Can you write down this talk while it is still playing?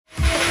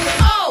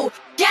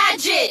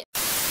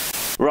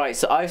Right,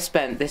 so I've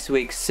spent this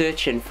week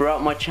searching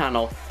throughout my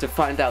channel to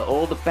find out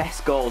all the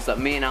best goals that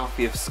me and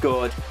Alfie have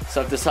scored, so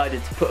I've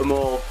decided to put them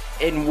all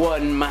in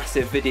one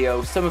massive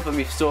video. Some of them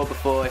you've saw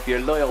before. If you're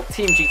a loyal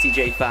Team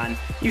GTJ fan,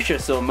 you should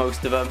have saw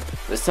most of them,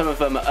 but some of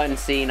them are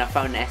unseen. I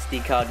found an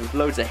SD card with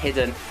loads of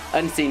hidden,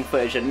 unseen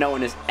footage that no one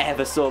has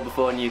ever saw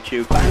before on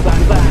YouTube. Bang,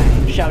 bang,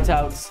 bang! Shout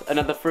outs,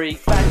 another 3,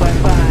 bang,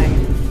 bang,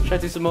 bang! Should I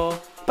do some more?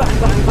 Bang,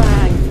 bang,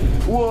 bang!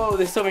 Whoa,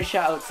 there's so many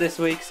shout outs this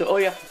week, so all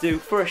you have to do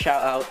for a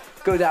shout out,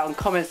 go down,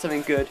 comment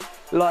something good,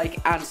 like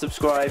and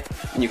subscribe,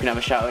 and you can have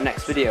a shout out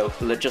next video,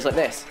 just like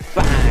this.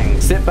 Bang!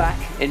 Sit back,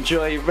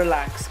 enjoy,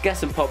 relax, get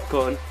some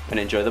popcorn, and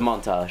enjoy the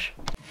montage.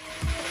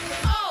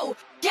 Oh,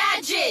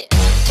 gadget!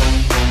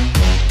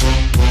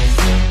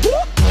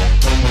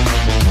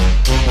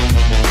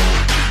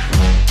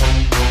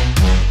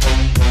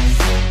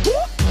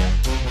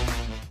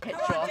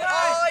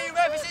 Oh, you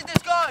represent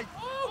this guy!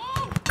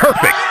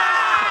 Perfect!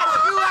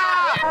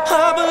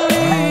 I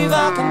believe I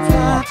can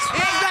fly.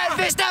 He's that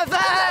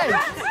Fistavan!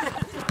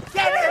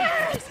 Get him!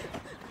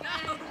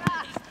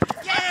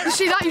 Get him! You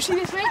see that? You see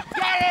this, mate?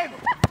 Get him!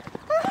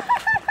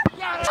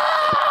 Get him!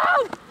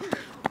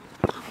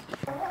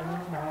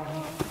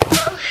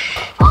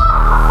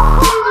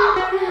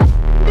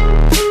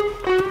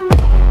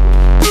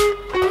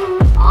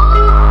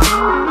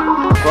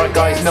 Right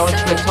guys, no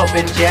one's put top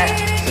bins yet.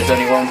 There's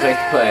only one place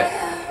to put it.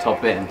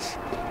 Top bins.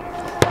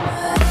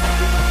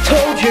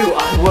 Told you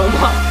I will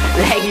not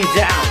lay you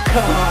down.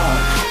 Come on.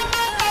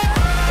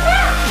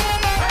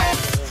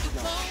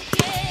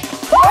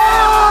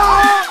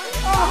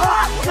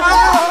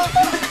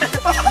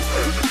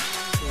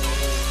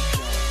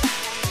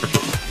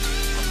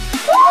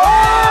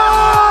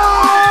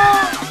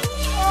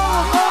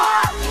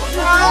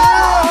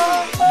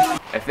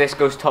 If this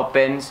goes top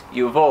bins,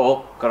 you've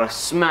all got to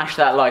smash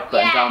that like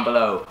button down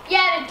below.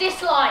 Yeah, the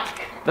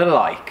dislike. The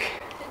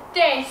like.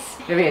 This.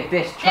 There'll be a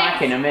diss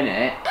track in a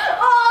minute.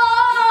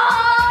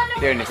 Oh,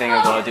 no. The only thing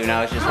I've got to do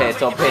now is just hit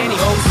top bins.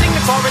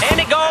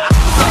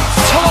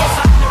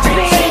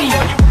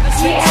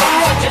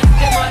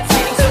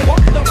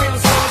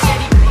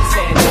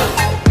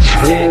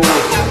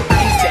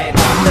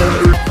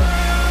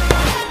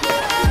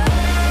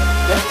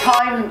 There's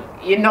time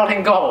you're not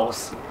in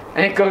goals,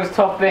 and it goes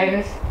top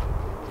bins.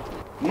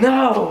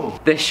 No!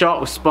 This shot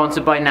was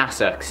sponsored by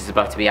NASA because it's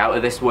about to be out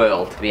of this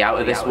world. Be out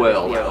of this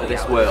world. Out of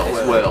this world.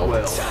 This world.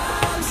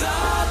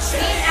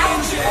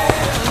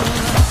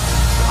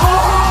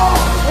 Oh!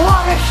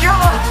 What a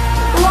shot!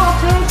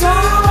 What a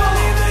goal!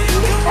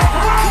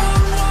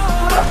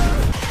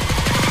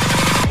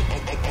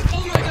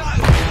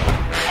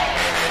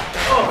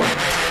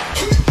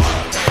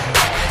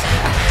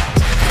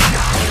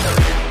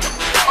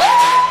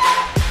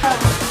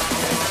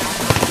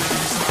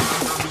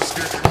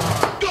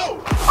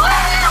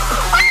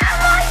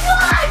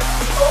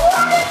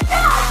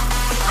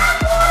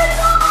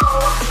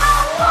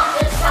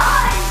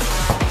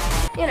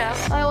 You know,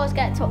 I always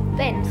get top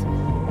bins.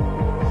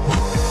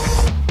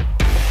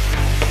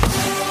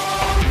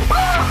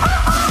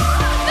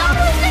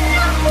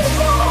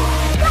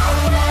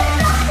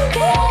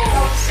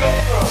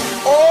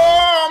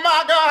 Oh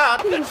my God!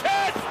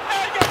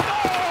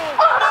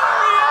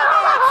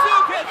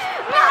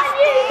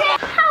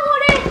 How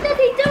on earth did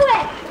he do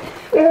it?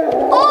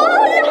 Oh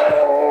no!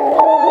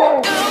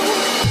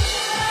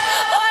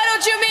 Why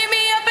don't you meet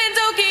me up in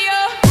Tokyo?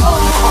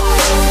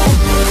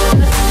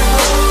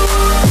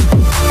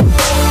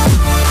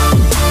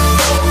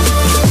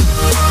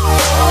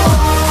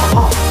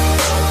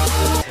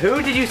 Who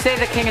did you say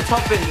the king of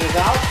top bins was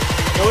out?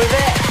 Who is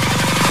it?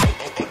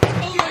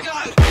 Oh my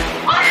God!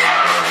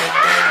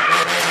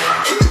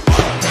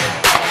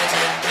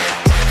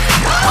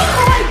 Oh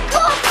my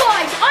God,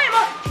 guys! I'm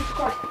up.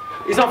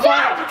 He's on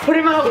fire! Put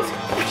him out!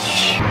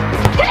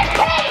 Get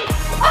him!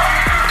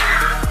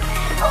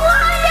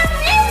 What a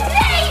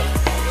beauty!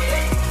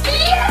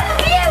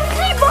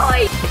 Beauty,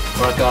 boy!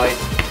 Right guys,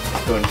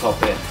 going top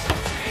bins.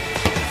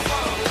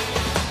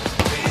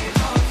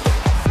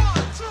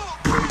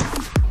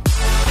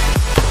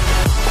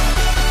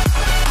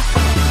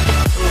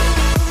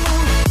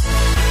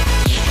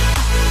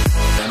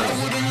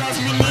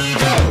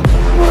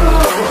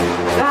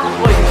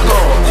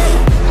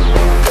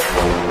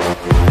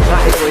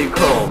 That is what you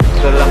call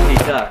the lucky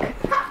duck.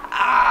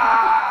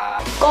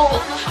 Goal.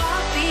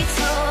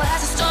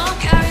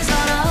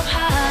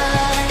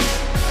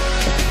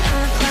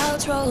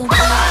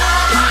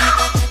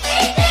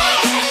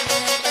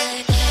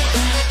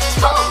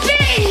 Top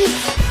bins!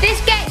 This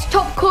gets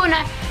top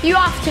corner. You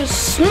have to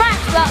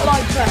smash that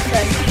like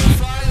button.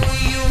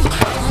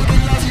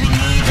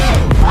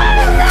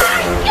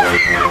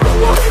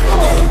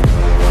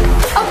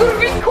 I'm gonna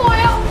be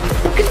quiet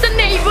because the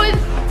neighbours.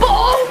 But oh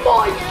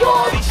my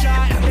God!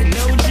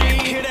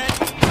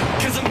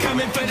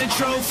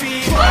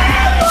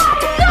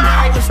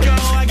 Let's go, I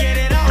get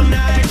it all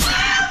night.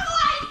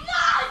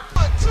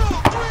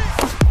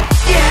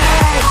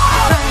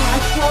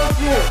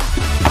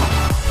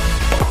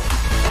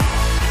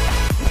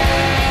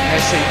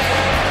 Messi.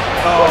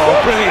 Oh,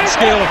 brilliant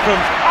skill from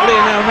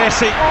Lionel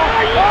Messi.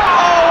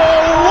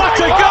 Oh, what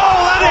a goal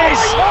that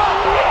is!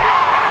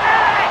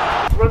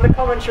 Run the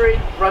commentary,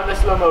 run the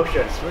slow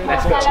motion.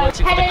 Let's go. The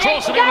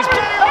cross and it was What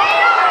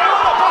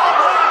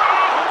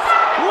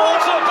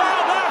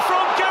about that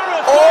from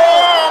Gareth?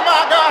 Oh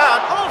my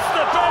God! Off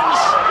the bench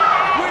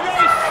with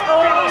a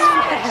Oh,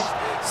 yes.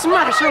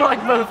 Smash the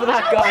like button for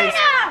that, guys.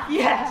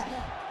 Yes.